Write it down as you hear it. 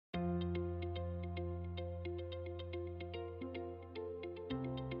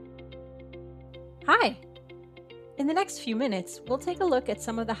Hi! In the next few minutes, we'll take a look at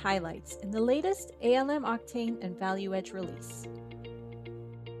some of the highlights in the latest ALM Octane and ValueEdge release.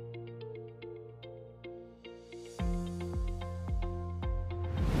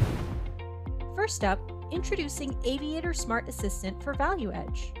 First up, introducing Aviator Smart Assistant for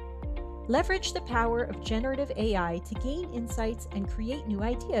ValueEdge. Leverage the power of generative AI to gain insights and create new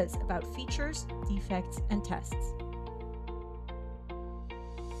ideas about features, defects, and tests.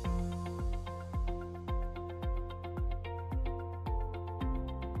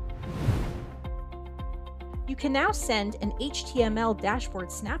 You can now send an HTML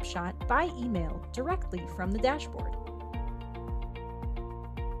dashboard snapshot by email directly from the dashboard.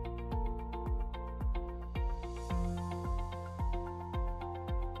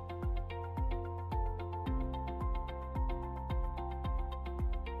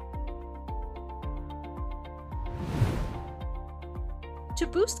 To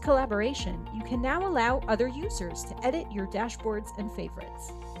boost collaboration, you can now allow other users to edit your dashboards and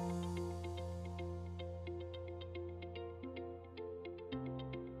favorites.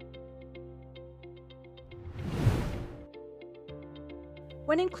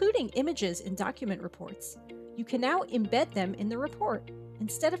 When including images in document reports, you can now embed them in the report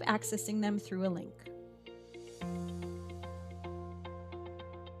instead of accessing them through a link.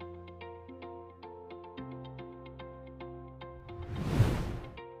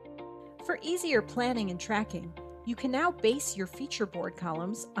 For easier planning and tracking, you can now base your feature board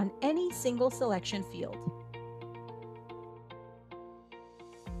columns on any single selection field.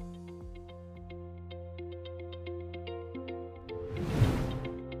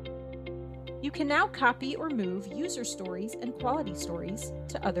 You can now copy or move user stories and quality stories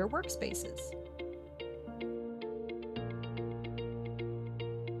to other workspaces.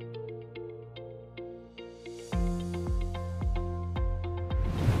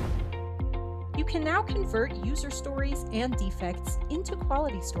 You can now convert user stories and defects into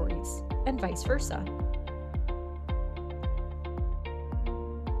quality stories, and vice versa.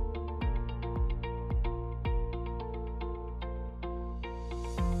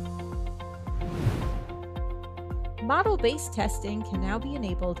 Model-based testing can now be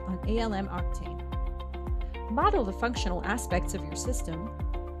enabled on ALM Octane. Model the functional aspects of your system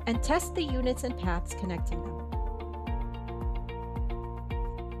and test the units and paths connecting them.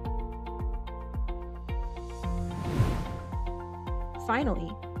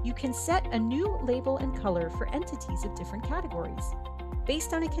 Finally, you can set a new label and color for entities of different categories,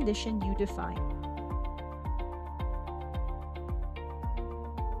 based on a condition you define.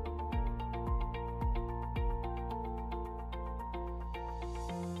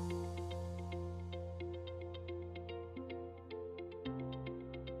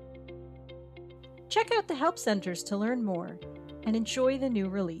 Check out the help centers to learn more and enjoy the new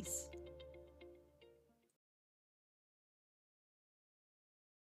release.